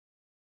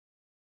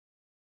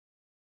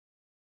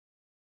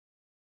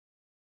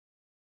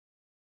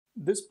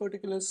This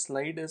particular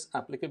slide is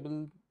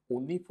applicable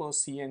only for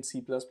C and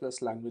C++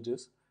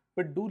 languages,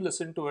 but do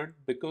listen to it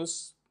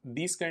because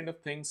these kind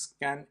of things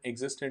can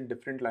exist in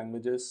different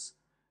languages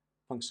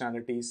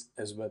functionalities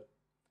as well.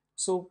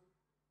 So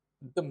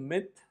the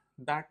myth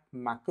that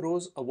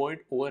macros avoid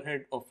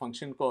overhead of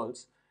function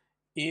calls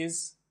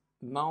is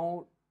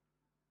now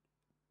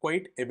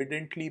quite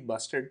evidently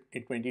busted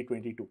in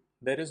 2022.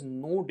 There is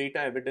no data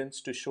evidence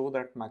to show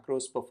that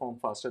macros perform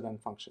faster than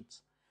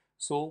functions.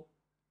 So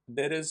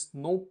there is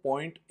no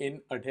point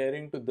in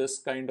adhering to this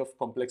kind of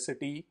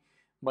complexity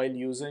while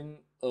using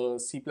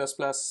C++,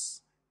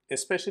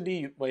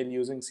 especially while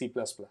using C++.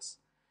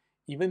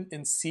 Even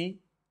in C,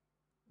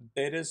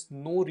 there is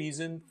no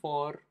reason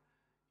for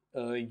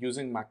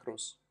using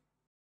macros.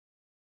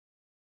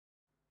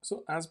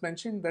 So as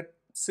mentioned that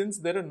since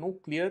there are no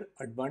clear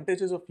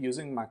advantages of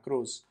using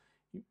macros,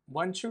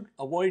 one should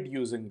avoid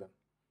using them.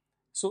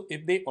 So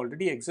if they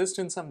already exist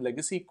in some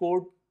legacy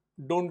code,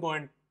 don't go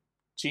and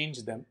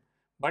change them.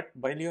 But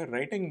while you're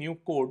writing new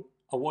code,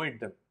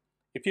 avoid them.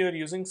 If you're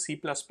using C++,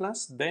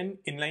 then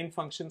inline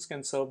functions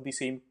can serve the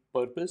same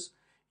purpose.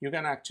 You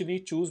can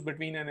actually choose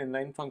between an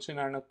inline function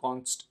and a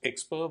const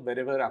expr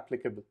wherever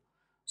applicable.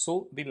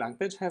 So the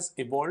language has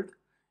evolved.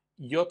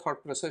 Your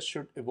thought process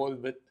should evolve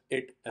with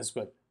it as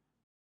well.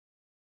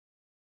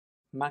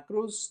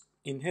 Macros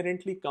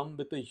inherently come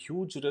with a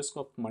huge risk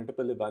of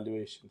multiple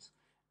evaluations,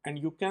 and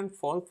you can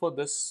fall for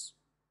this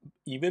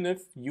even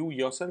if you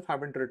yourself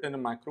haven't written a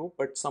macro,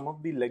 but some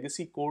of the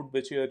legacy code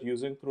which you are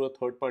using through a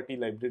third-party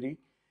library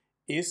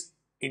is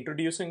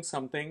introducing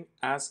something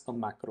as a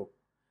macro.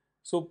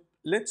 So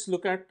let's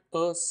look at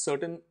a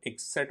certain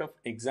set of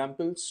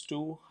examples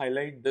to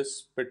highlight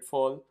this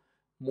pitfall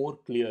more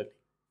clearly.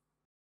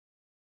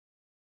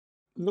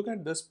 Look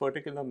at this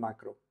particular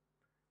macro.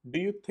 Do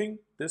you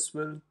think this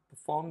will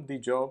perform the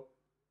job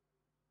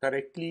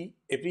correctly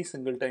every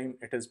single time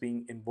it is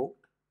being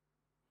invoked?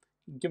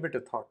 Give it a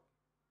thought.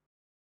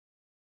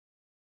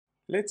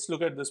 Let's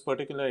look at this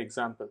particular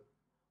example.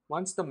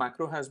 Once the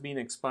macro has been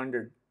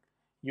expanded,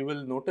 you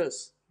will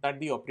notice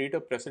that the operator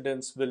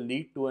precedence will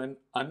lead to an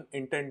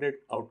unintended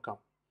outcome.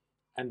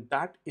 And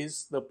that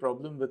is the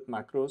problem with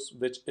macros,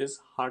 which is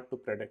hard to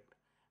predict.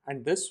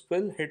 And this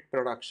will hit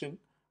production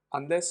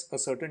unless a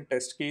certain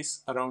test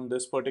case around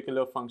this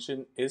particular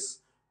function is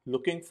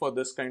looking for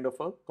this kind of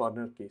a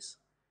corner case.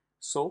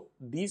 So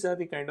these are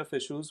the kind of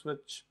issues with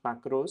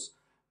macros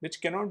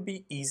which cannot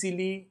be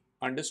easily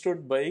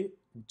understood by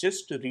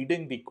just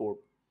reading the code.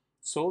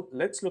 So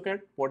let's look at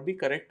what the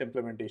correct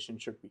implementation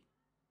should be.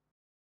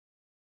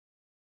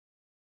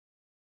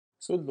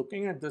 So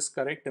looking at this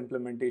correct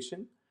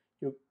implementation,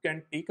 you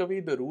can take away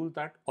the rule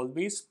that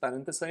always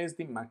parenthesize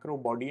the macro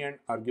body and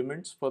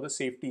arguments for the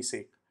safety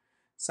sake.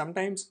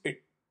 Sometimes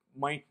it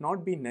might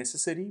not be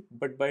necessary,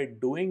 but by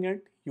doing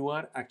it, you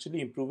are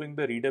actually improving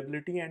the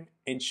readability and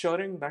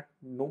ensuring that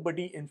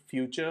nobody in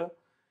future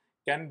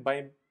can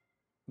by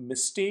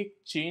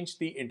mistake change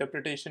the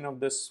interpretation of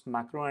this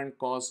macro and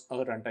cause a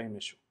runtime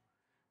issue.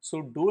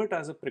 So do it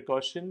as a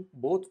precaution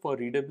both for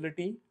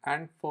readability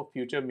and for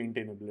future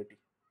maintainability.